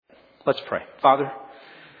Let's pray. Father,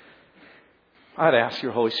 I'd ask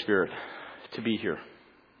your Holy Spirit to be here.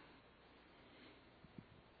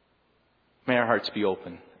 May our hearts be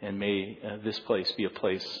open, and may this place be a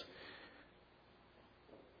place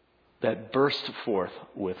that bursts forth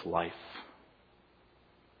with life.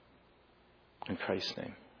 In Christ's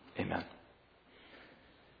name, amen.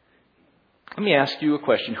 Let me ask you a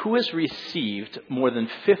question. Who has received more than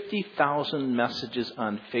 50,000 messages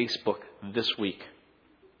on Facebook this week?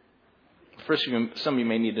 First, some of you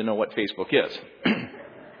may need to know what Facebook is. If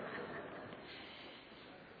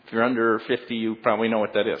you're under 50, you probably know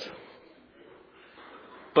what that is.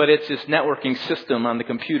 But it's this networking system on the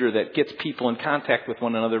computer that gets people in contact with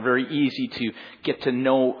one another. Very easy to get to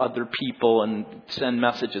know other people and send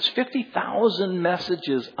messages. 50,000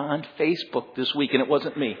 messages on Facebook this week, and it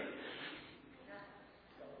wasn't me.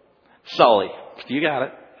 Sully. You got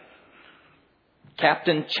it.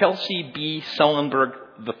 Captain Chelsea B. Sullenberg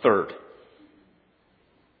III.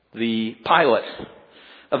 The pilot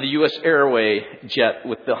of the U.S. Airway jet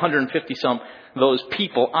with the 150-some those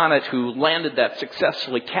people on it who landed that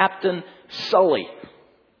successfully. Captain Sully.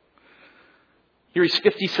 Here he's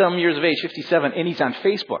 50-some years of age, 57, and he's on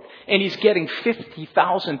Facebook. And he's getting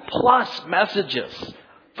 50,000 plus messages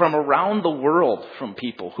from around the world from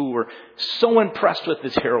people who were so impressed with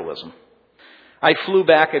his heroism. I flew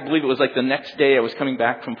back, I believe it was like the next day I was coming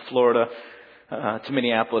back from Florida to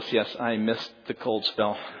Minneapolis. Yes, I missed the cold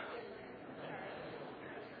spell.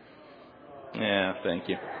 Yeah, thank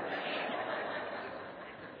you.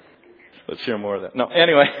 Let's hear more of that. No,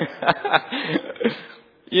 anyway.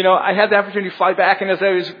 I had the opportunity to fly back, and as I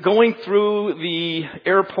was going through the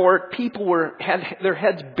airport, people had their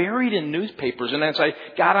heads buried in newspapers. And as I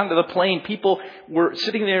got onto the plane, people were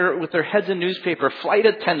sitting there with their heads in newspaper. Flight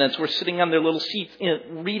attendants were sitting on their little seats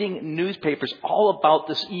reading newspapers all about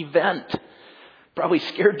this event. Probably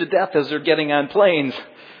scared to death as they're getting on planes.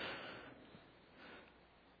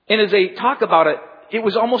 And as they talk about it, it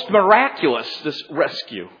was almost miraculous, this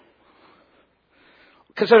rescue.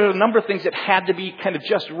 Because there were a number of things that had to be kind of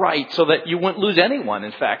just right so that you wouldn't lose anyone,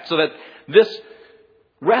 in fact, so that this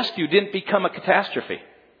rescue didn't become a catastrophe.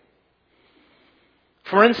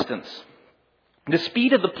 For instance, the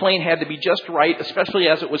speed of the plane had to be just right, especially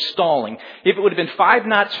as it was stalling. If it would have been 5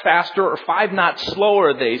 knots faster or 5 knots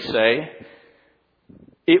slower, they say,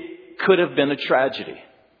 it could have been a tragedy.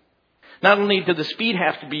 Not only did the speed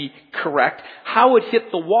have to be correct, how it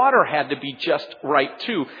hit the water had to be just right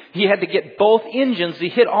too. He had to get both engines to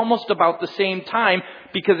hit almost about the same time,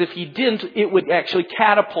 because if he didn't, it would actually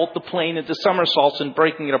catapult the plane into somersaults and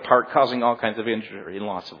breaking it apart, causing all kinds of injury and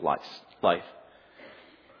loss of life.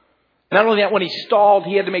 Not only that, when he stalled,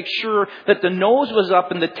 he had to make sure that the nose was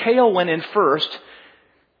up and the tail went in first,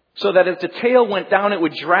 so that as the tail went down, it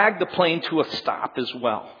would drag the plane to a stop as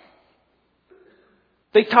well.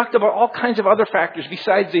 They talked about all kinds of other factors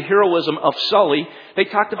besides the heroism of Sully. They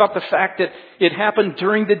talked about the fact that it happened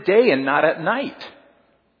during the day and not at night.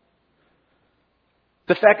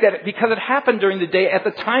 The fact that because it happened during the day, at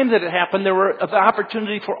the time that it happened, there were the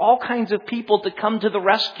opportunity for all kinds of people to come to the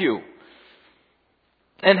rescue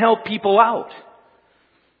and help people out.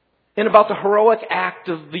 And about the heroic act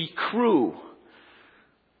of the crew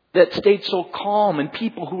that stayed so calm, and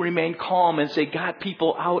people who remained calm as they got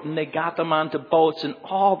people out and they got them onto boats, and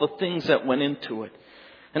all the things that went into it.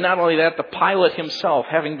 And not only that, the pilot himself,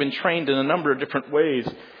 having been trained in a number of different ways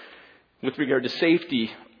with regard to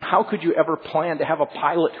safety, how could you ever plan to have a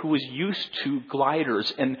pilot who was used to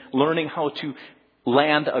gliders and learning how to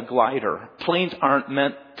land a glider? Planes aren't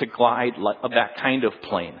meant to glide like that kind of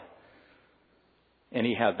plane. And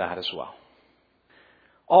he had that as well.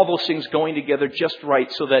 All those things going together just right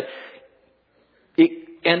so that it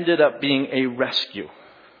ended up being a rescue.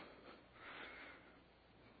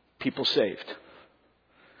 People saved.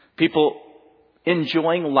 People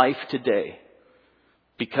enjoying life today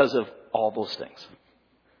because of all those things.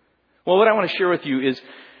 Well, what I want to share with you is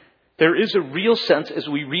there is a real sense as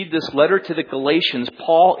we read this letter to the Galatians,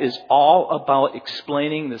 Paul is all about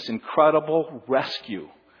explaining this incredible rescue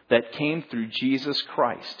that came through Jesus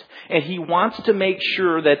Christ. And he wants to make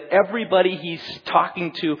sure that everybody he's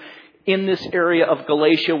talking to in this area of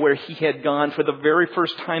Galatia where he had gone for the very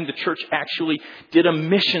first time, the church actually did a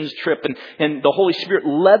missions trip, and the Holy Spirit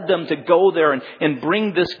led them to go there and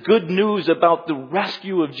bring this good news about the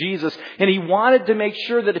rescue of Jesus. And he wanted to make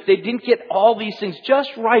sure that if they didn't get all these things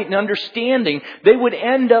just right and understanding, they would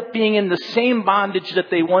end up being in the same bondage that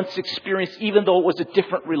they once experienced, even though it was a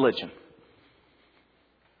different religion.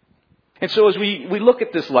 And so as we look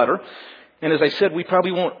at this letter, and as I said, we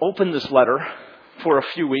probably won't open this letter for a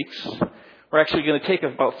few weeks. We're actually going to take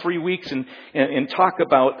about 3 weeks and talk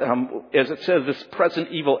about, as it says, this present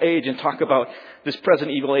evil age, and talk about this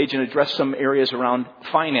present evil age and address some areas around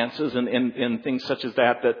finances and things such as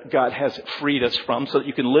that God has freed us from, so that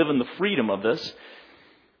you can live in the freedom of this.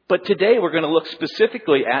 But today we're going to look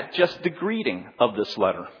specifically at just the greeting of this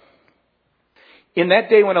letter. In that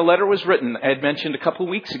day when a letter was written, I had mentioned a couple of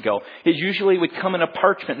weeks ago, it usually would come in a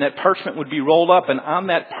parchment, and that parchment would be rolled up, and on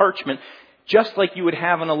that parchment, just like you would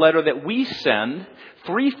have in a letter that we send,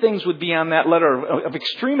 3 things would be on that letter of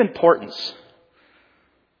extreme importance.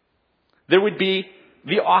 There would be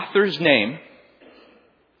the author's name,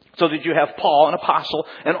 so that you have Paul, an apostle,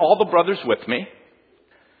 and all the brothers with me.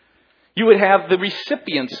 You would have the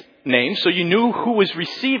recipient's name, so you knew who was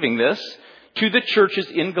receiving this, to the churches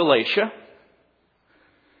in Galatia.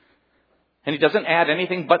 And he doesn't add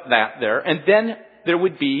anything but that there. And then there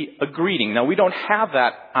would be a greeting. Now, we don't have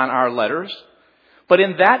that on our letters. But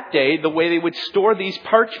in that day, the way they would store these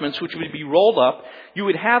parchments, which would be rolled up, you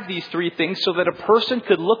would have these 3 things so that a person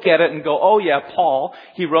could look at it and go, oh yeah, Paul,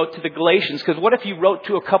 he wrote to the Galatians. Because what if he wrote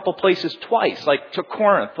to a couple places twice, like to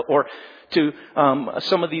Corinth or to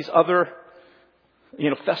some of these other,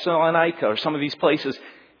 Thessalonica or some of these places?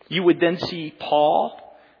 You would then see Paul.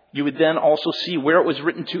 You would then also see where it was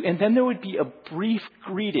written to, and then there would be a brief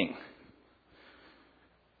greeting,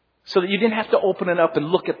 so that you didn't have to open it up and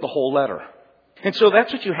look at the whole letter. And so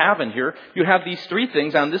that's what you have in here. You have these 3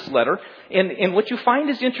 things on this letter, and what you find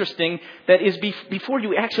is interesting, that is before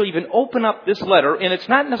you actually even open up this letter, and it's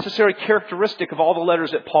not necessarily characteristic of all the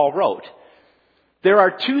letters that Paul wrote, there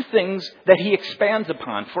are 2 things that he expands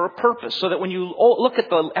upon for a purpose, so that when you look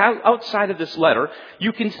at the outside of this letter,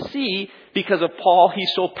 you can see, because of Paul,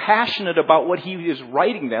 he's so passionate about what he is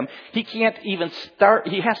writing them, he can't even start,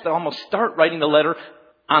 he has to almost start writing the letter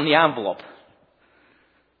on the envelope.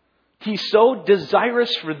 He's so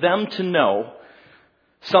desirous for them to know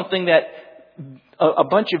something that a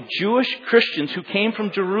bunch of Jewish Christians who came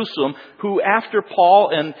from Jerusalem, who after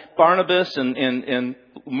Paul and Barnabas and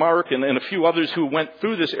Mark and a few others who went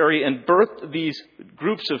through this area and birthed these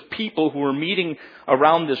groups of people who were meeting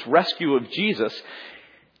around this rescue of Jesus,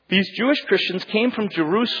 these Jewish Christians came from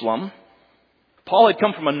Jerusalem. Paul had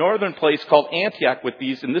come from a northern place called Antioch with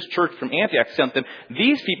these, and this church from Antioch sent them.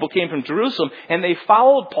 These people came from Jerusalem, and they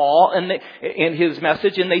followed Paul and his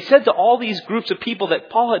message, and they said to all these groups of people that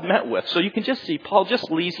Paul had met with. So you can just see, Paul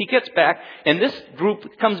just leaves, he gets back, and this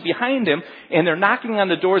group comes behind him, and they're knocking on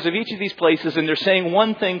the doors of each of these places, and they're saying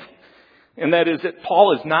one thing, and that is that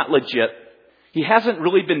Paul is not legit. He hasn't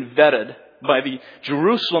really been vetted by the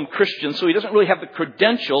Jerusalem Christians, so he doesn't really have the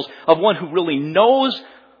credentials of one who really knows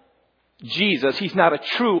Jesus. He's not a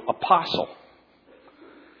true apostle.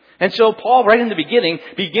 And so Paul, right in the beginning,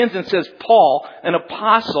 begins and says, Paul, an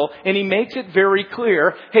apostle, and he makes it very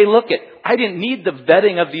clear, hey, look I didn't need the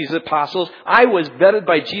vetting of these apostles. I was vetted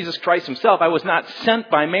by Jesus Christ himself. I was not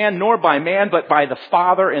sent by man, nor by man, but by the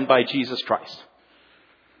Father and by Jesus Christ.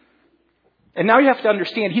 And now you have to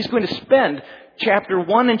understand, he's going to spend chapter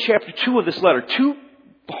 1 and chapter 2 of this letter, 2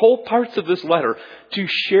 whole parts of this letter, to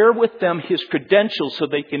share with them his credentials so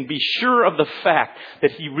they can be sure of the fact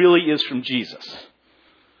that he really is from Jesus.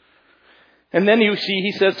 And then you see,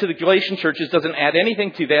 he says to the Galatian churches, doesn't add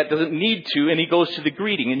anything to that, doesn't need to, and he goes to the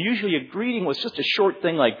greeting. And usually a greeting was just a short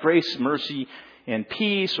thing like grace, mercy, and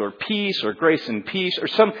peace, or grace and peace, or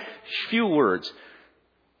some few words.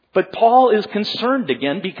 But Paul is concerned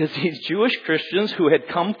again because these Jewish Christians who had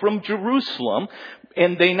come from Jerusalem,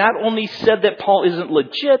 and they not only said that Paul isn't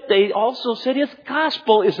legit, they also said his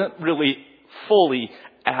gospel isn't really fully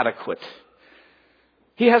adequate.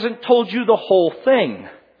 He hasn't told you the whole thing.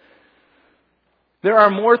 There are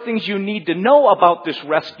more things you need to know about this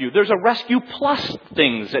rescue. There's a rescue plus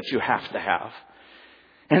things that you have to have.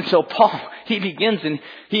 And so Paul, he begins and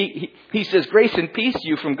he says, grace and peace to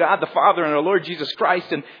you from God the Father and our Lord Jesus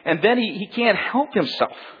Christ. And then he can't help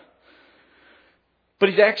himself. But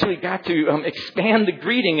he's actually got to expand the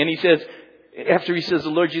greeting. And he says, after he says the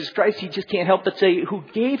Lord Jesus Christ, he just can't help but say, who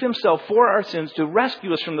gave himself for our sins to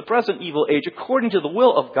rescue us from the present evil age according to the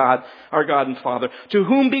will of God, our God and Father, to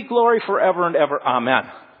whom be glory forever and ever. Amen.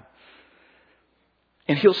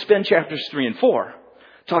 And he'll spend chapters 3 and 4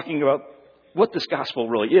 talking about what this gospel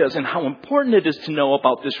really is and how important it is to know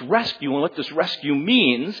about this rescue and what this rescue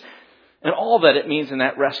means and all that it means in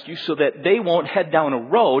that rescue, so that they won't head down a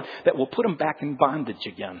road that will put them back in bondage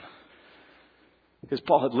again. Because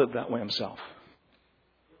Paul had lived that way himself.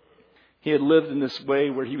 He had lived in this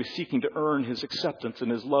way where he was seeking to earn his acceptance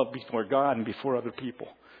and his love before God and before other people.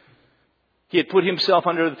 He had put himself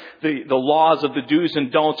under the laws of the do's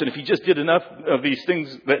and don'ts, and if he just did enough of these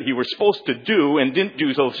things that you were supposed to do and didn't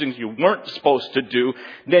do those things you weren't supposed to do,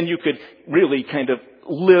 then you could really kind of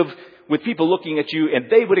live with people looking at you,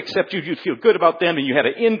 and they would accept you. You'd feel good about them, and you had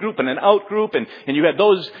an in-group and an out-group, and you had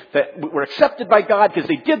those that were accepted by God because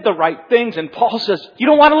they did the right things. And Paul says, you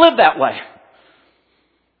don't want to live that way.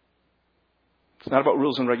 It's not about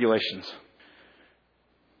rules and regulations.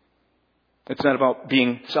 It's not about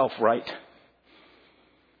being self-right.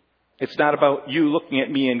 It's not about you looking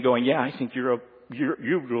at me and going, yeah, I think you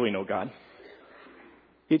really know God.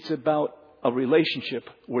 It's about a relationship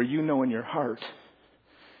where you know in your heart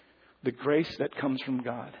the grace that comes from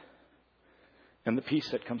God and the peace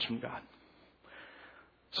that comes from God.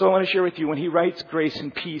 So I want to share with you, when he writes grace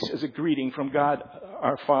and peace as a greeting from God,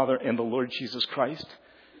 our Father, and the Lord Jesus Christ,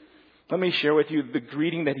 let me share with you, the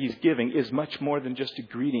greeting that he's giving is much more than just a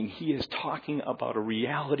greeting. He is talking about a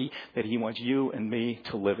reality that he wants you and me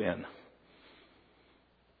to live in.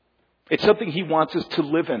 It's something he wants us to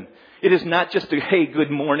live in. It is not just a, hey,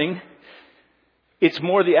 good morning. It's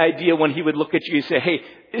more the idea when he would look at you and say, hey,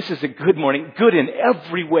 this is a good morning, good in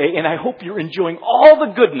every way, and I hope you're enjoying all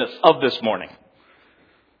the goodness of this morning.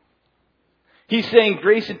 He's saying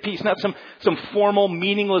grace and peace, not some formal,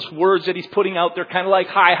 meaningless words that he's putting out there, kind of like,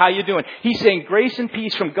 hi, how you doing? He's saying grace and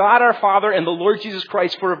peace from God our Father and the Lord Jesus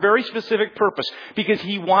Christ for a very specific purpose, because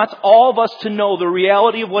he wants all of us to know the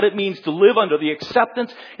reality of what it means to live under the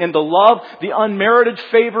acceptance and the love, the unmerited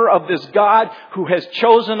favor of this God who has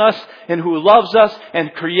chosen us and who loves us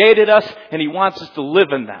and created us, and he wants us to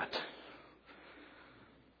live in that.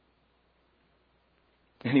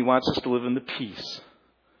 And he wants us to live in the peace.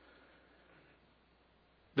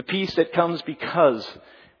 The peace that comes because,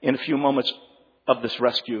 in a few moments of this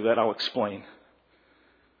rescue that I'll explain.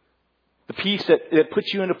 The peace that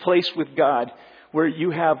puts you in a place with God where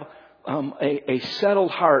you have a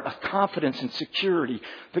settled heart, a confidence and security.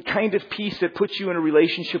 The kind of peace that puts you in a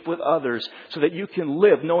relationship with others so that you can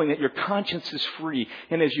live knowing that your conscience is free.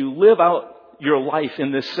 And as you live out your life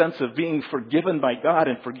in this sense of being forgiven by God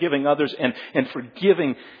and forgiving others and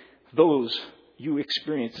forgiving those, you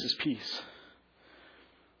experience this peace.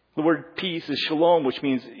 The word peace is shalom, which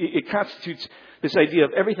means it constitutes this idea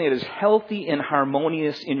of everything that is healthy and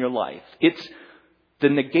harmonious in your life. It's the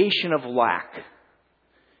negation of lack.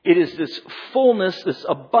 It is this fullness, this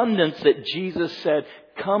abundance that Jesus said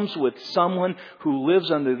comes with someone who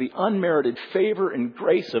lives under the unmerited favor and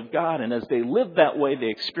grace of God. And as they live that way, they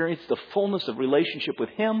experience the fullness of relationship with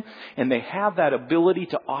Him. And they have that ability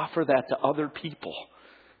to offer that to other people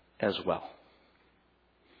as well.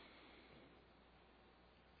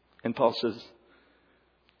 And Paul says,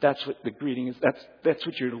 that's what the greeting is. That's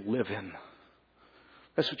what you're to live in.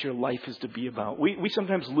 That's what your life is to be about. We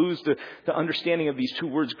sometimes lose the understanding of these two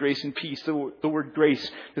words, grace and peace. The word grace,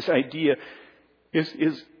 this idea,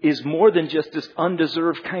 is more than just this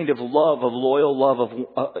undeserved kind of love, of loyal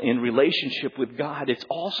love in relationship with God. It's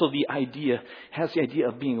also has the idea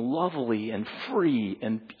of being lovely and free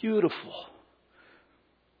and beautiful.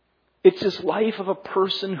 It's this life of a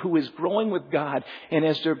person who is growing with God. And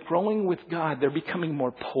as they're growing with God, they're becoming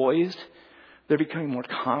more poised. They're becoming more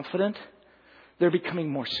confident. They're becoming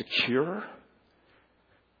more secure.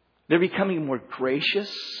 They're becoming more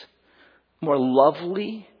gracious, more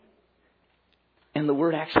lovely. And the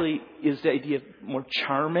word actually is the idea of more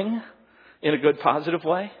charming in a good, positive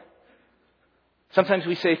way. Sometimes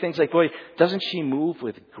we say things like, boy, doesn't she move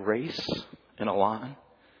with grace and elan?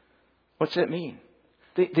 What's that mean?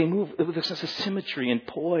 They move with a sense of symmetry and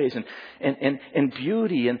poise and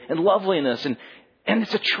beauty and loveliness. And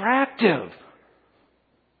it's attractive.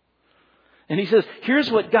 And he says,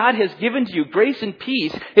 here's what God has given to you, grace and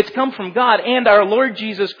peace. It's come from God and our Lord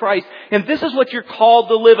Jesus Christ. And this is what you're called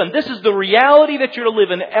to live in. This is the reality that you're to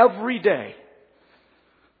live in every day.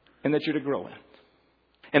 And that you're to grow in.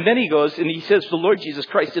 And then he goes and he says the Lord Jesus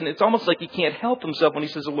Christ. And it's almost like he can't help himself when he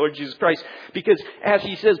says the Lord Jesus Christ. Because as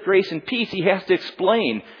he says grace and peace, he has to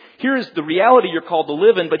explain. Here's the reality you're called to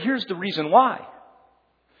live in, but here's the reason why.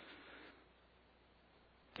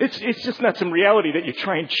 It's just not some reality that you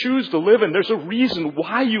try and choose to live in. There's a reason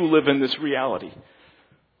why you live in this reality.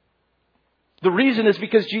 The reason is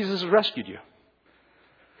because Jesus has rescued you.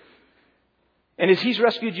 And as He's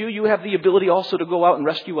rescued you, you have the ability also to go out and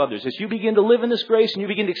rescue others. As you begin to live in this grace and you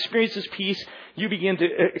begin to experience this peace, you begin to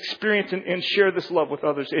experience and share this love with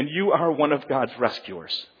others. And you are one of God's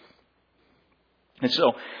rescuers. And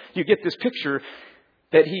so you get this picture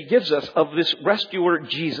that He gives us of this rescuer,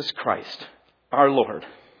 Jesus Christ, our Lord.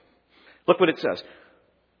 Look what it says.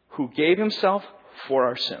 Who gave Himself for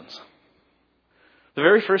our sins. The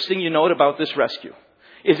very first thing you note about this rescue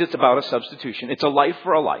is it's about a substitution. It's a life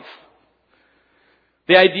for a life.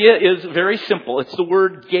 The idea is very simple. It's the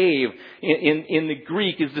word gave in the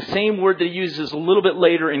Greek is the same word that he uses a little bit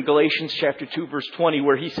later in Galatians chapter 2 verse 20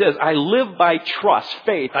 where he says, I live by trust,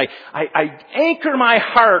 faith. I anchor my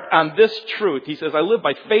heart on this truth. He says, I live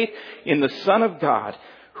by faith in the Son of God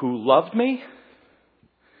who loved me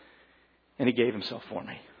and he gave himself for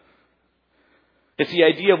me. It's the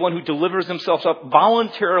idea of one who delivers himself up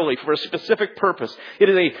voluntarily for a specific purpose. It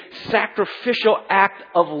is a sacrificial act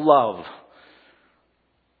of love.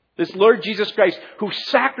 This Lord Jesus Christ who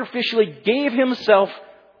sacrificially gave himself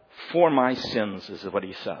for my sins is what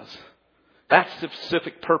he says. That's the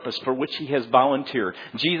specific purpose for which he has volunteered.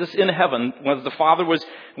 Jesus in heaven, when the Father was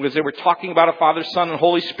they were talking about a Father, Son, and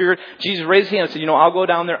Holy Spirit, Jesus raised his hand and said, I'll go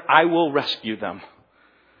down there. I will rescue them.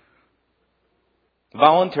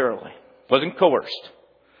 Voluntarily. Wasn't coerced.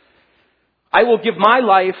 I will give my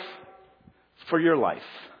life for your life.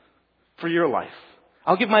 For your life.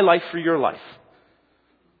 I'll give my life for your life.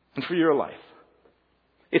 And for your life.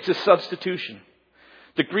 It's a substitution.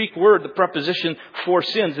 The Greek word, the preposition for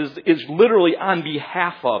sins, is literally on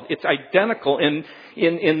behalf of. It's identical. In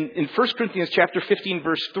 1 Corinthians chapter 15,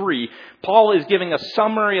 verse 3, Paul is giving a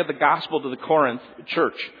summary of the gospel to the Corinth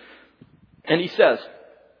church. And he says,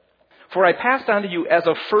 for I passed on to you as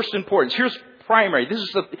of first importance. Here's primary. This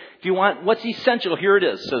is if you want what's essential, here it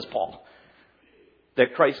is, says Paul.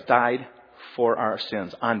 That Christ died for our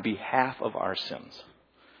sins, on behalf of our sins.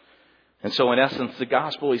 And so in essence, the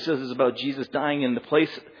gospel, he says, is about Jesus dying in the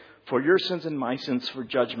place for your sins and my sins for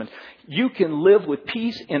judgment. You can live with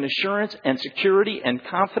peace and assurance and security and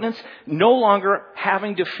confidence, no longer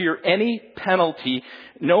having to fear any penalty.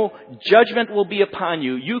 No judgment will be upon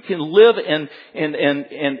you. You can live and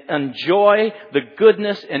enjoy the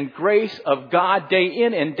goodness and grace of God day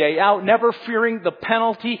in and day out, never fearing the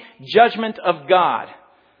penalty, judgment of God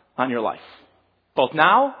on your life. Both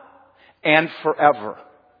now and forever.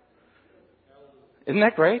 Isn't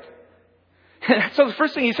that great? So the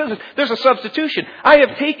first thing he says is there's a substitution. I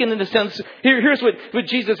have taken, in a sense, here's what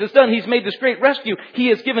Jesus has done. He's made this great rescue. He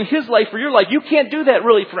has given his life for your life. You can't do that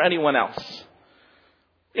really for anyone else.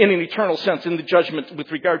 In an eternal sense, in the judgment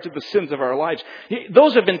with regard to the sins of our lives.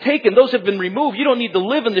 Those have been taken. Those have been removed. You don't need to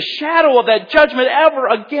live in the shadow of that judgment ever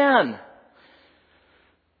again.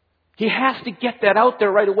 He has to get that out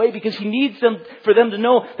there right away because he needs for them to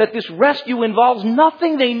know that this rescue involves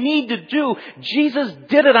nothing they need to do. Jesus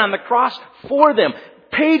did it on the cross for them.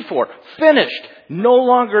 Paid for. Finished. No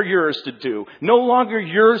longer yours to do. No longer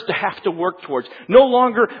yours to have to work towards. No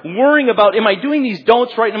longer worrying about, am I doing these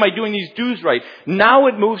don'ts right? Am I doing these do's right? Now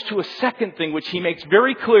it moves to a second thing which he makes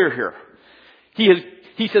very clear here.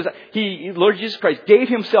 He says, Lord Jesus Christ gave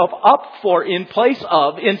himself up for, in place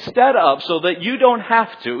of, instead of, so that you don't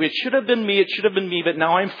have to. It should have been me, but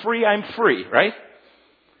now I'm free, right?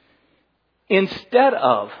 Instead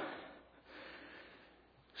of,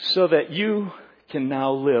 so that you can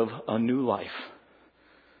now live a new life.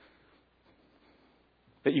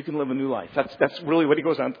 That you can live a new life. That's really what he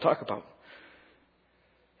goes on to talk about.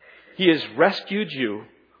 He has rescued you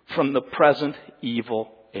from the present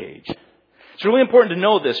evil age. It's really important to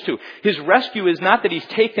know this too. His rescue is not that he's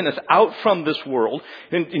taken us out from this world.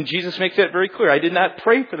 And Jesus makes that very clear. I did not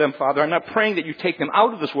pray for them, Father. I'm not praying that you take them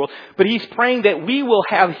out of this world. But he's praying that we will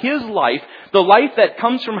have his life, the life that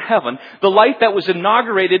comes from heaven, the life that was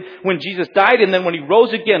inaugurated when Jesus died and then when he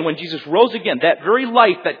rose again, when Jesus rose again. That very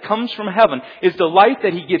life that comes from heaven is the life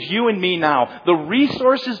that he gives you and me now. The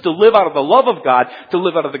resources to live out of the love of God, to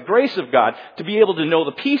live out of the grace of God, to be able to know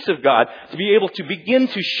the peace of God, to be able to begin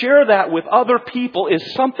to share that with other people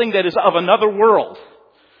is something that is of another world.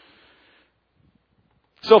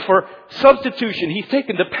 So for substitution, he's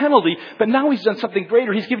taken the penalty, but now he's done something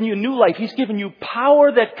greater. He's given you a new life. He's given you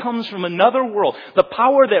power that comes from another world. The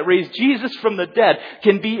power that raised Jesus from the dead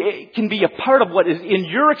can be a part of what is in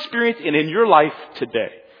your experience and in your life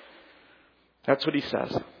today. That's what he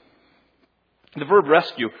says. The verb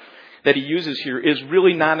rescue that he uses here is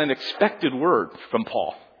really not an expected word from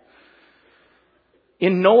Paul.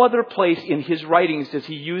 In no other place in his writings does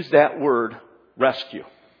he use that word, rescue.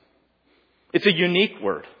 It's a unique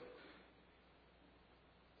word.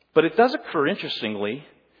 But it does occur, interestingly,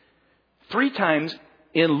 3 times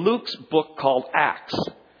in Luke's book called Acts.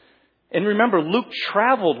 And remember, Luke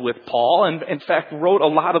traveled with Paul and, in fact, wrote a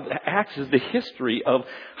lot of Acts as the history of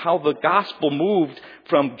how the gospel moved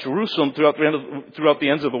from Jerusalem throughout the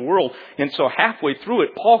ends of the world. And so halfway through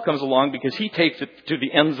it, Paul comes along because he takes it to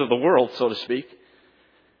the ends of the world, so to speak.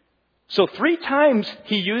 So 3 times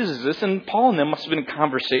he uses this, and Paul and them must have been in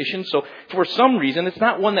conversation. So for some reason, it's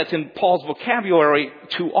not one that's in Paul's vocabulary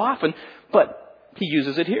too often, but he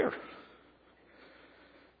uses it here.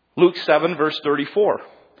 Luke 7, verse 34.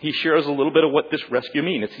 He shares a little bit of what this rescue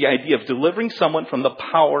means. It's the idea of delivering someone from the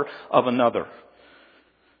power of another.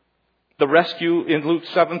 The rescue in Luke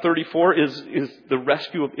 7:34 is the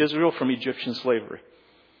rescue of Israel from Egyptian slavery.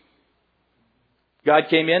 God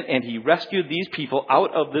came in and he rescued these people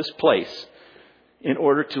out of this place in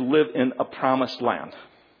order to live in a promised land.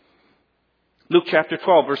 Luke chapter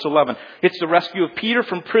 12, verse 11. It's the rescue of Peter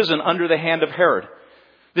from prison under the hand of Herod.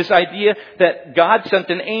 This idea that God sent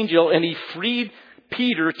an angel and he freed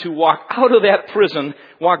Peter to walk out of that prison,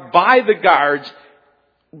 walk by the guards,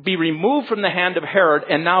 be removed from the hand of Herod,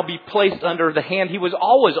 and now be placed under the hand he was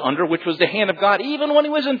always under, which was the hand of God, even when he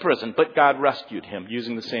was in prison. But God rescued him,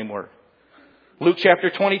 using the same word. Luke chapter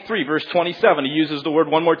 23, verse 27, he uses the word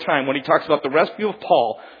one more time when he talks about the rescue of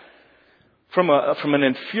Paul from an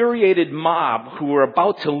infuriated mob who were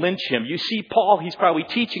about to lynch him. You see Paul, he's probably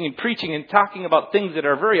teaching and preaching and talking about things that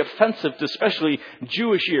are very offensive to especially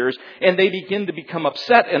Jewish ears. And they begin to become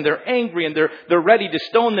upset and they're angry and they're ready to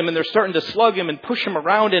stone them and they're starting to slug him and push him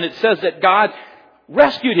around. And it says that God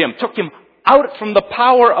rescued him, took him out from the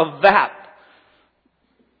power of that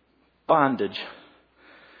bondage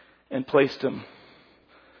and placed him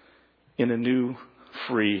in a new,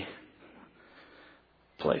 free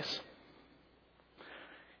place.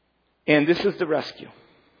 And this is the rescue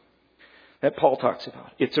that Paul talks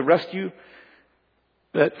about. It's a rescue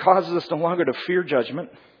that causes us no longer to fear judgment.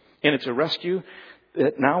 And it's a rescue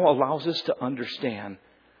that now allows us to understand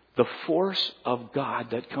the force of God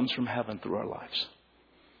that comes from heaven through our lives.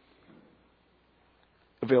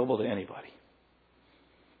 Available to anybody.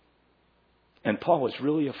 And Paul was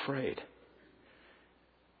really afraid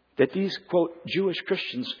that these, quote, Jewish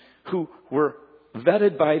Christians who were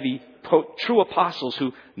vetted by the, quote, true apostles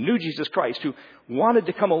who knew Jesus Christ, who wanted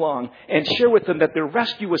to come along and share with them that their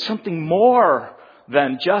rescue was something more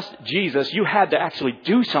than just Jesus. You had to actually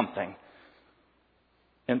do something.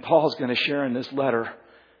 And Paul's going to share in this letter,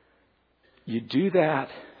 you do that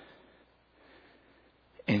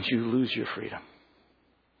and you lose your freedom.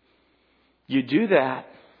 You do that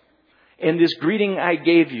and this greeting I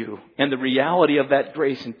gave you and the reality of that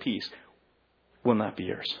grace and peace will not be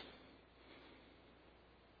yours.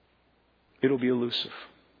 It'll be elusive.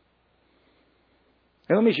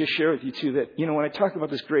 And let me just share with you too that, when I talk about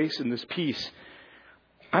this grace and this peace,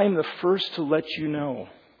 I am the first to let you know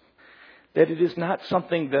that it is not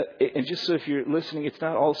something that, and just so if you're listening, it's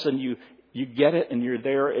not all of a sudden you get it and you're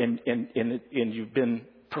there and you've been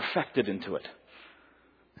perfected into it.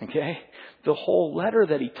 Okay? The whole letter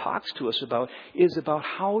that he talks to us about is about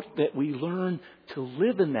how that we learn to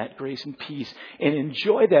live in that grace and peace and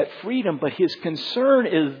enjoy that freedom. But his concern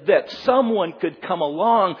is that someone could come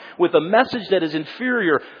along with a message that is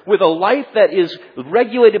inferior, with a life that is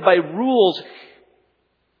regulated by rules,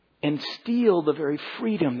 and steal the very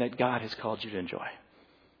freedom that God has called you to enjoy.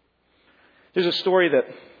 There's a story that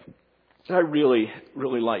I really,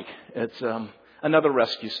 really like. It's another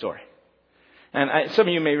rescue story. And some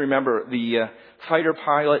of you may remember the fighter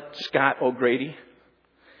pilot Scott O'Grady.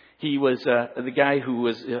 He was the guy who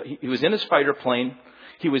was he was in his fighter plane.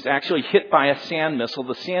 He was actually hit by a sand missile.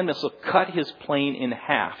 The sand missile cut his plane in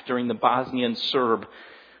half during the Bosnian Serb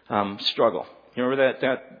struggle. You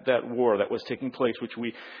remember that war that was taking place, which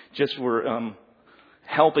we just were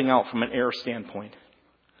helping out from an air standpoint.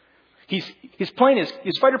 His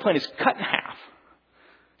fighter plane is cut in half.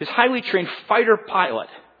 His highly trained fighter pilot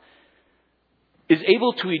is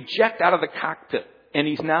able to eject out of the cockpit, and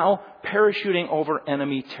he's now parachuting over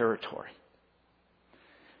enemy territory.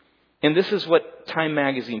 And this is what Time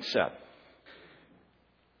magazine said.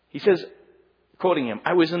 He says, quoting him,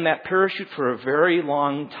 "I was in that parachute for a very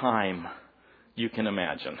long time, you can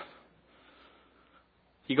imagine."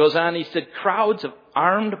 He goes on, he said, "Crowds of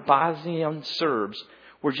armed Bosnian Serbs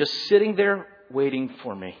were just sitting there waiting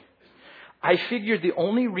for me. I figured the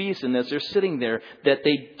only reason as they're sitting there that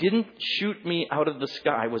they didn't shoot me out of the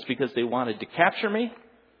sky was because they wanted to capture me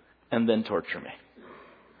and then torture me."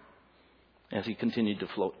 As he continued to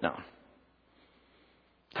float down.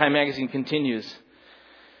 Time magazine continues,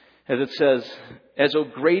 as it says, "As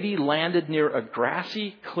O'Grady landed near a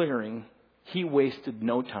grassy clearing, he wasted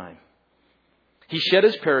no time. He shed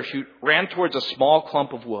his parachute, ran towards a small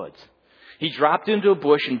clump of woods. He dropped into a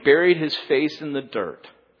bush and buried his face in the dirt.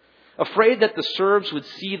 Afraid that the Serbs would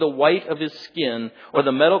see the white of his skin or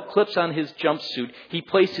the metal clips on his jumpsuit, he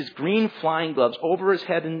placed his green flying gloves over his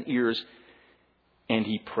head and ears, and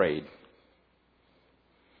he prayed.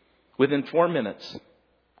 Within 4 minutes,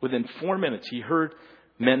 he heard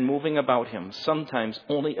men moving about him, sometimes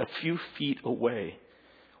only a few feet away,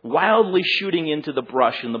 wildly shooting into the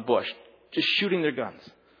brush in the bush. just shooting their guns.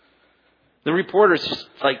 The reporter's just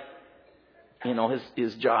like,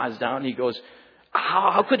 his jaw is down. And he goes,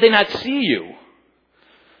 how could they not see you?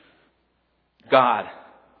 God,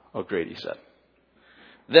 O'Grady said.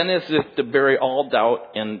 Then, as if to bury all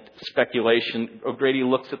doubt and speculation, O'Grady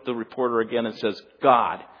looks at the reporter again and says,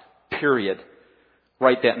 God, period.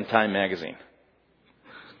 Write that in Time magazine.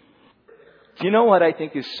 Do you know what I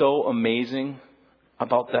think is so amazing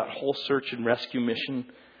about that whole search and rescue mission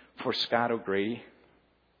for Scott O'Grady?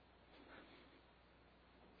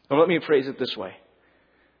 Well, let me phrase it this way.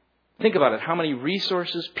 Think about it. How many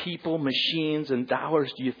resources, people, machines, and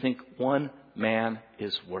dollars do you think one man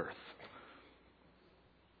is worth?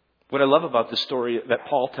 What I love about the story that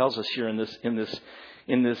Paul tells us here in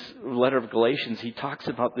this letter of Galatians, he talks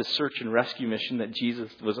about this search and rescue mission that Jesus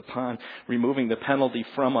was upon, removing the penalty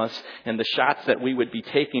from us and the shots that we would be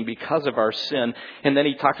taking because of our sin. And then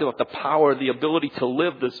he talks about the power, the ability to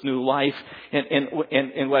live this new life. And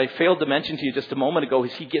what I failed to mention to you just a moment ago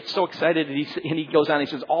is he gets so excited and he goes on, he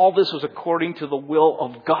says, all this was according to the will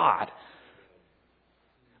of God.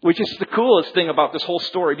 Which is the coolest thing about this whole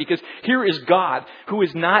story, because here is God, who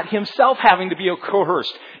is not himself having to be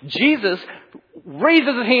coerced. Jesus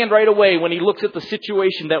raises his hand right away when he looks at the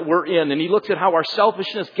situation that we're in, and he looks at how our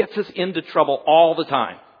selfishness gets us into trouble all the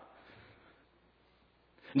time.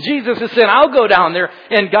 Jesus has said, I'll go down there,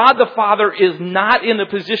 and God the Father is not in the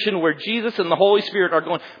position where Jesus and the Holy Spirit are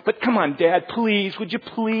going, but come on, Dad, please, would you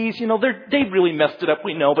please? They really messed it up,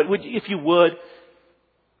 we know, but if you would.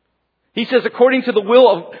 He says, according to the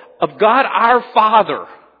will of God our Father,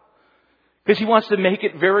 because he wants to make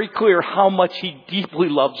it very clear how much he deeply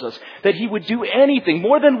loves us, that he would do anything,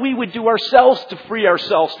 more than we would do ourselves, to free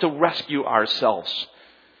ourselves, to rescue ourselves.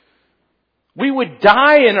 We would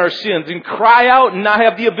die in our sins and cry out and not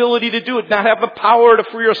have the ability to do it, not have the power to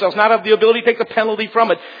free ourselves, not have the ability to take the penalty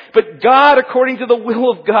from it. But God, according to the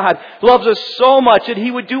will of God, loves us so much that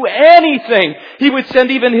he would do anything. He would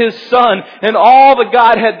send even his Son, and all the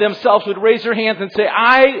Godhead themselves would raise their hands and say,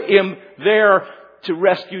 I am there to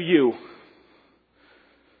rescue you.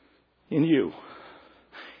 And you.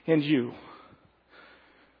 And you.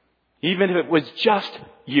 Even if it was just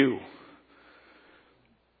you.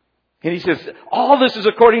 And he says, all this is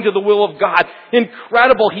according to the will of God.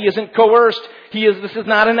 Incredible. He isn't coerced. This is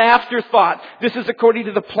not an afterthought. This is according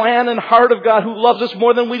to the plan and heart of God, who loves us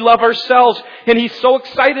more than we love ourselves. And he's so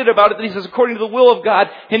excited about it that he says, according to the will of God,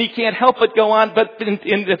 and he can't help but go on, but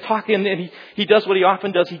in the talking, and he does what he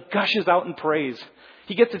often does. He gushes out in praise.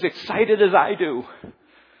 He gets as excited as I do.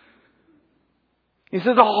 He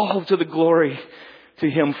says, all to the glory to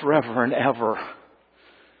him forever and ever.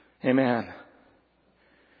 Amen.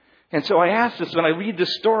 And so I ask this when I read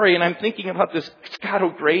this story, and I'm thinking about this Scott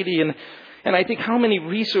O'Grady, and I think, how many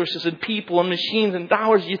resources and people and machines and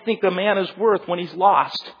dollars do you think a man is worth when he's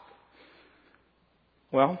lost?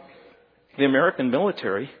 Well, the American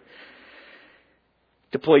military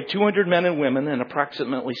deployed 200 men and women and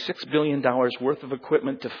approximately $6 billion worth of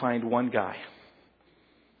equipment to find one guy.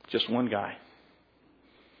 Just one guy.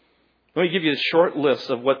 Let me give you a short list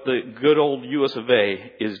of what the good old US of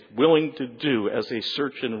A is willing to do as a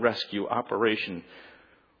search and rescue operation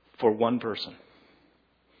for one person.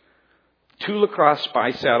 2 Lacrosse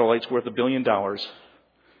spy satellites worth $1 billion.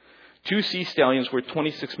 2 Sea Stallions worth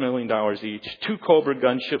 $26 million each. 2 Cobra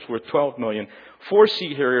gunships worth $12 million. 4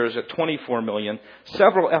 Sea Harriers at $24 million.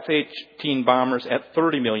 Several F-18 bombers at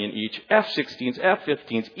 $30 million each. F-16s,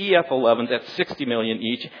 F-15s, EF-11s at $60 million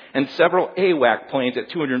each. And several AWAC planes at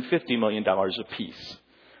 $250 million apiece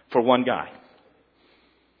for one guy.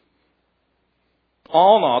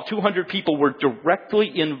 All in all, 200 people were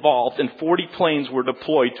directly involved and 40 planes were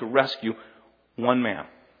deployed to rescue one man.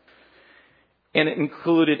 And it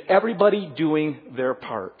included everybody doing their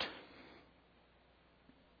part.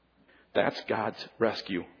 That's God's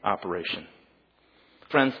rescue operation.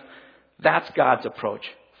 Friends, that's God's approach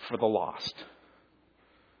for the lost.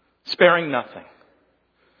 Sparing nothing.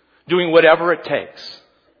 Doing whatever it takes.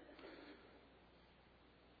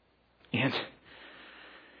 And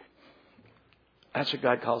that's what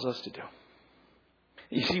God calls us to do.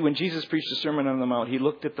 You see, when Jesus preached the Sermon on the Mount, he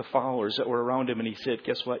looked at the followers that were around him and he said,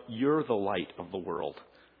 guess what? You're the light of the world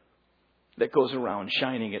that goes around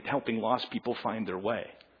shining it, helping lost people find their way.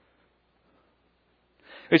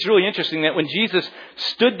 It's really interesting that when Jesus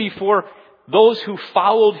stood before those who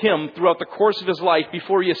followed him throughout the course of his life,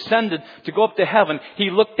 before he ascended to go up to heaven, he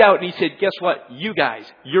looked out and he said, guess what? You guys,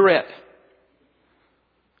 you're it.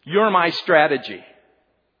 You're my strategy.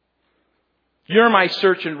 You're my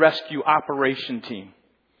search and rescue operation team.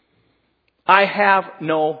 I have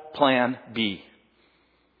no plan B.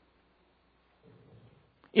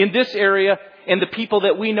 in this area and the people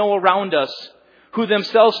that we know around us who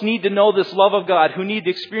themselves need to know this love of God, who need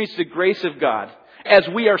to experience the grace of God as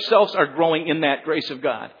we ourselves are growing in that grace of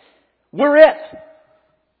God. We're it.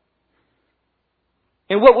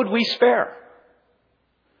 And what would we spare?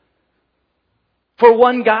 For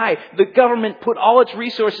one guy, the government put all its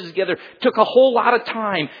resources together, took a whole lot of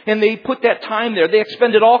time, and they put that time there. They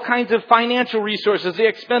expended all kinds of financial resources. They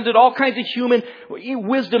expended all kinds of human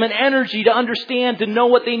wisdom and energy to understand, to know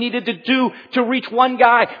what they needed to do to reach one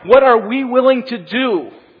guy. What are we willing to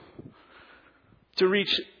do to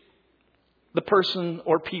reach the person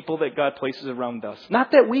or people that God places around us?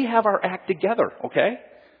 Not that we have our act together, okay?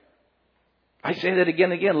 I say that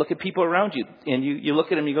again and again. Look at people around you. And you look at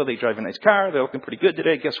them and you go, they drive a nice car. They're looking pretty good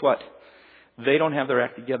today. Guess what? They don't have their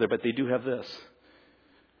act together, but they do have this.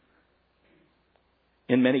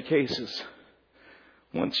 In many cases,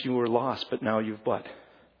 once you were lost, but now you've what?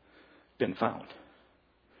 Been found.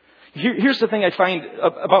 Here's the thing I find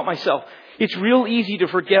about myself. It's real easy to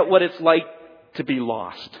forget what it's like to be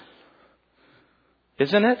lost.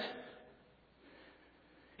 Isn't it?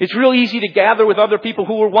 It's real easy to gather with other people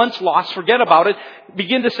who were once lost, forget about it,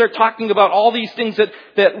 begin to start talking about all these things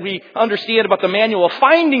that we understand about the manual of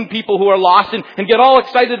finding people who are lost and get all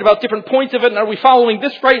excited about different points of it. And are we following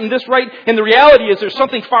this right and this right? And the reality is there's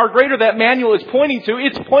something far greater that manual is pointing to.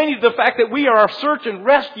 It's pointing to the fact that we are a search and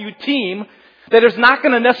rescue team that is not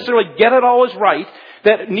going to necessarily get it always right,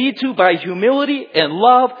 that need to, by humility and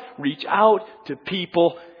love, reach out to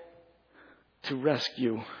people to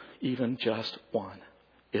rescue even just one,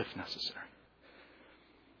 if necessary.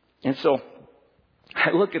 And so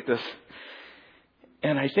I look at this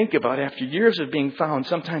and I think about, after years of being found,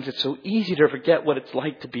 sometimes it's so easy to forget what it's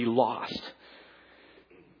like to be lost.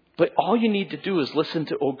 But all you need to do is listen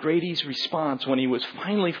to O'Grady's response when he was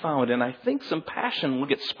finally found, and I think some passion will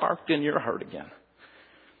get sparked in your heart again.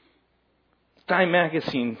 Time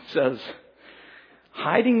magazine says,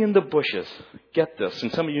 hiding in the bushes. Get this.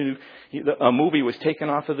 And some of you, a movie was taken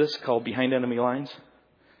off of this called Behind Enemy Lines.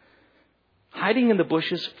 Hiding in the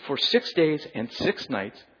bushes for 6 days and 6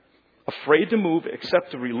 nights, afraid to move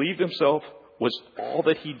except to relieve himself, was all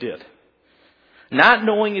that he did. Not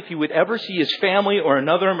knowing if he would ever see his family or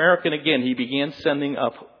another American again, he began sending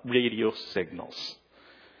up radio signals.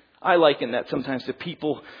 I liken that sometimes to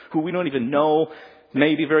people who we don't even know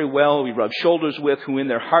maybe very well, we rub shoulders with, who in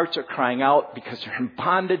their hearts are crying out because they're in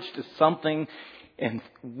bondage to something, and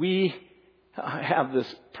we have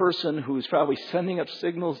this person who is probably sending up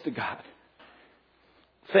signals to God.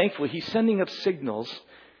 Thankfully, he's sending up signals,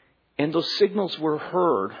 and those signals were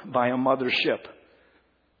heard by a mothership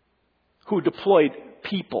who deployed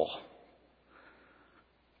people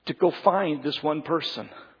to go find this one person.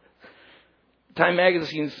 Time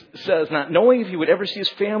magazine says, not knowing if he would ever see his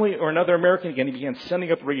family or another American again, he began sending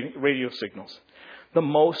up radio signals. The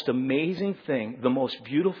most amazing thing, the most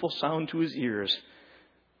beautiful sound to his ears,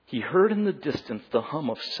 he heard in the distance the hum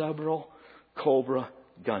of several Cobra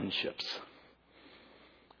gunships.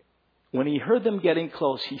 When he heard them getting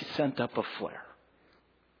close, he sent up a flare,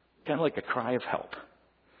 kind of like a cry of help.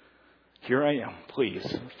 Here I am, please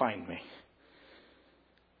find me.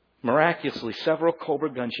 Miraculously, several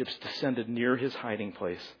Cobra gunships descended near his hiding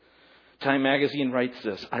place. Time magazine writes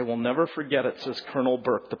this, I will never forget it, says Colonel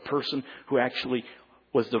Burke, the person who actually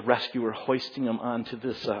was the rescuer hoisting him onto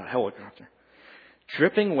this helicopter.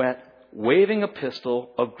 Dripping wet, waving a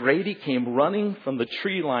pistol, O'Grady came running from the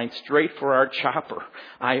tree line straight for our chopper.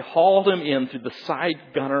 I hauled him in through the side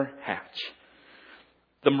gunner hatch.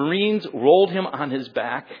 The Marines rolled him on his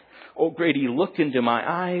back. O'Grady looked into my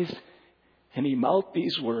eyes, and he mouthed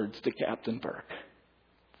these words to Captain Burke.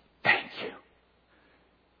 Thank you.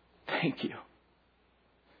 Thank you.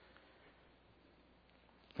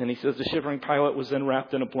 And he says the shivering pilot was then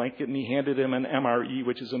wrapped in a blanket, and he handed him an MRE,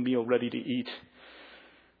 which is a meal ready to eat,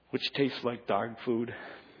 which tastes like dog food.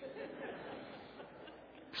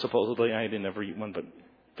 Supposedly, I didn't ever eat one, but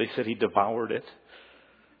they said he devoured it.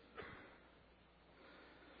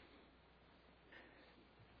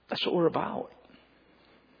 That's what we're about.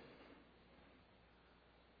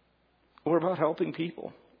 We're about helping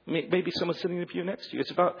people. Maybe someone's sitting in the pew next to you.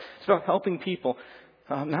 It's about helping people,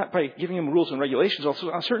 not by giving them rules and regulations.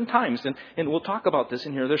 Also, on certain times, and we'll talk about this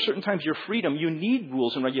in here, there's certain times your freedom, you need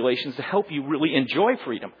rules and regulations to help you really enjoy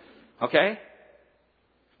freedom. Okay?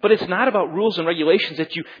 But it's not about rules and regulations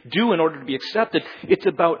that you do in order to be accepted. It's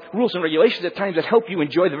about rules and regulations at times that help you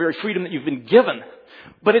enjoy the very freedom that you've been given.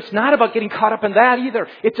 But it's not about getting caught up in that either.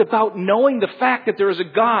 It's about knowing the fact that there is a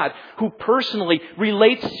God who personally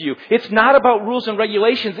relates to you. It's not about rules and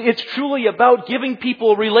regulations. It's truly about giving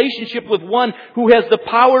people a relationship with one who has the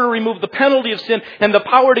power to remove the penalty of sin and the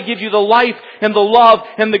power to give you the life and the love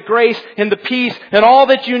and the grace and the peace and all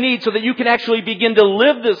that you need so that you can actually begin to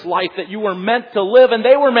live this life that you were meant to live and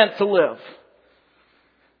they were meant to live.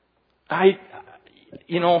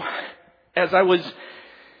 As I was,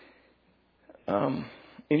 and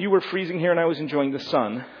you were freezing here and I was enjoying the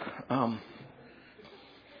sun,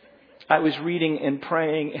 I was reading and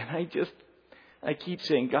praying and I keep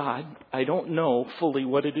saying, God, I don't know fully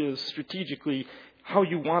what it is strategically, how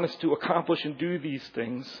you want us to accomplish and do these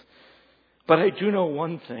things. But I do know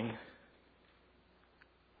one thing,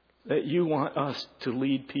 that you want us to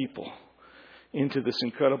lead people into this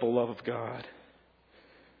incredible love of God.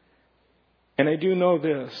 And I do know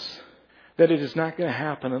this, that it is not going to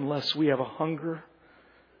happen unless we have a hunger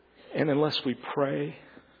and unless we pray.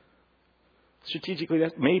 Strategically,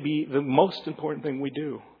 that may be the most important thing we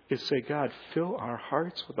do, is say, God, fill our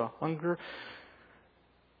hearts with a hunger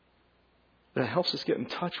that helps us get in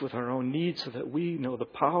touch with our own needs so that we know the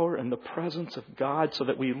power and the presence of God, so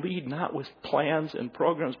that we lead not with plans and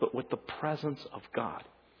programs, but with the presence of God.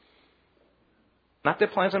 Not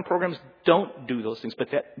that plans and programs don't do those things,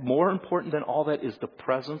 but that more important than all that is the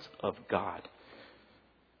presence of God.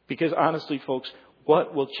 Because honestly, folks,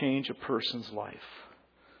 what will change a person's life?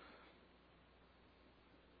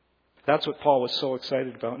 That's what Paul was so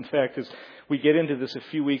excited about. In fact, as we get into this a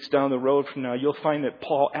few weeks down the road from now, you'll find that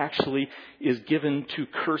Paul actually is given to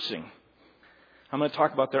cursing. I'm going to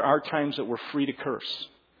talk about there are times that we're free to curse.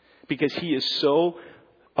 Because he is so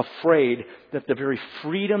afraid that the very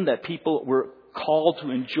freedom that people were called to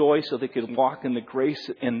enjoy so they could walk in the grace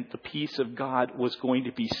and the peace of God was going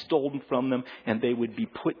to be stolen from them, and they would be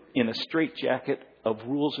put in a straitjacket of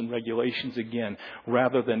rules and regulations again,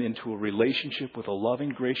 rather than into a relationship with a loving,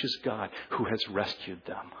 gracious God who has rescued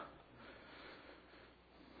them.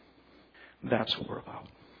 That's what we're about.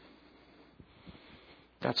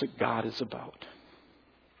 That's what God is about.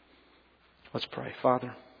 Let's pray.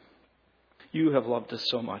 Father, you have loved us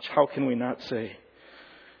so much. How can we not say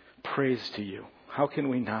praise to you? How can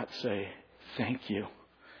we not say thank you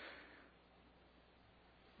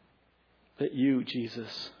that you,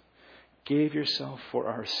 Jesus, gave yourself for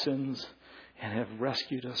our sins and have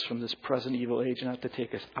rescued us from this present evil age, not to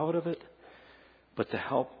take us out of it, but to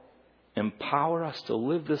help empower us to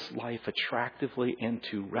live this life attractively and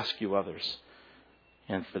to rescue others.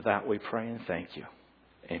 And for that we pray and thank you.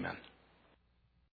 Amen.